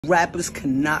Rappers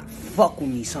cannot fuck with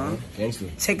me, son.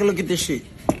 Gangster. Take a look at this shit.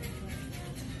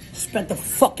 Spent a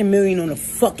fucking million on a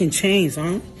fucking chain,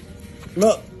 son.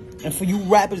 Look, and for you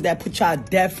rappers that put y'all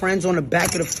dead friends on the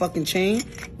back of the fucking chain,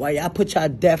 while y'all put y'all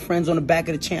dead friends on the back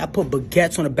of the chain, I put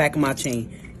baguettes on the back of my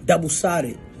chain.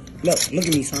 Double-sided. Look at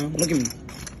me, son. Look at me.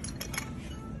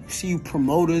 See you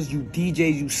promoters, you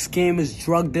DJs, you scammers,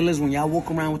 drug dealers, when y'all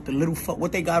walk around with the little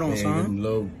what they got on, son?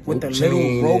 With the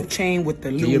little rope chain, with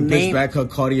the little name. Get your bitch back her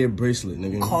Cartier bracelet,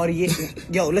 nigga. Cartier.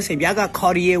 Yo, listen, if y'all got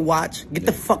Cartier watch, get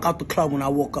the fuck out the club when I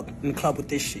walk up in the club with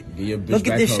this shit. Get your bitch Look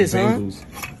back at this her shit, son. Bengals.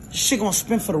 This shit gonna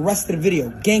spin for the rest of the video.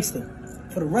 Gangster.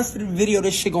 For the rest of the video,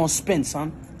 this shit gonna spin,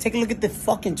 son. Take a look at the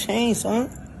fucking chain, son.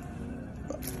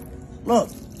 Look.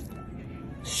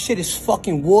 Shit is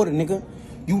fucking water, nigga.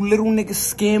 You little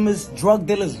niggas, scammers, drug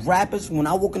dealers, rappers, when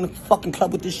I walk in the fucking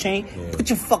club with this chain, put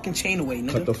your fucking chain away,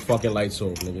 nigga. Cut the fucking lights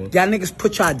off, nigga. Y'all niggas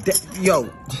put y'all yo,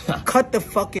 cut the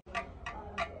fucking...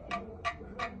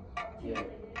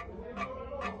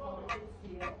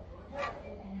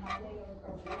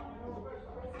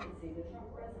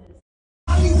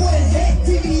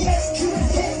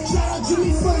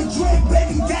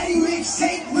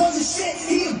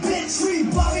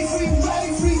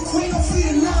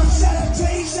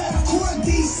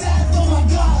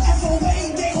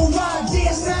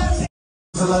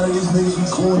 A lot of these niggas be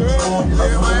corny.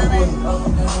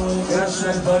 That's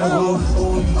just by the roof.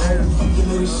 Fucking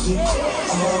lady shit.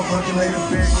 I'm all fucking lady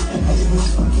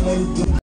bitch.